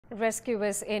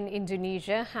Rescuers in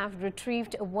Indonesia have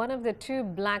retrieved one of the two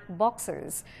black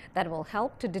boxes that will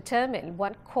help to determine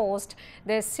what caused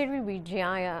the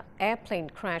Sriwijaya airplane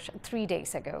crash 3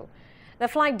 days ago. The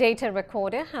flight data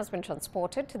recorder has been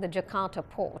transported to the Jakarta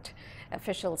port.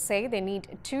 Officials say they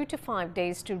need 2 to 5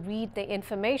 days to read the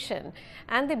information,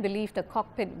 and they believe the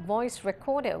cockpit voice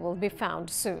recorder will be found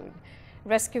soon.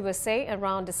 Rescuers say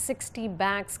around 60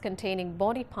 bags containing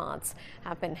body parts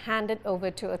have been handed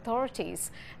over to authorities,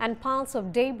 and piles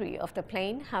of debris of the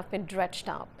plane have been dredged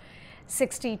up.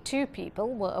 62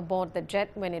 people were aboard the jet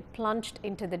when it plunged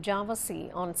into the Java Sea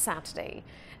on Saturday.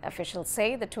 Officials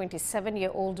say the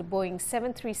 27-year-old Boeing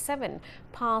 737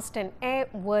 passed an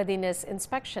airworthiness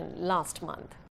inspection last month.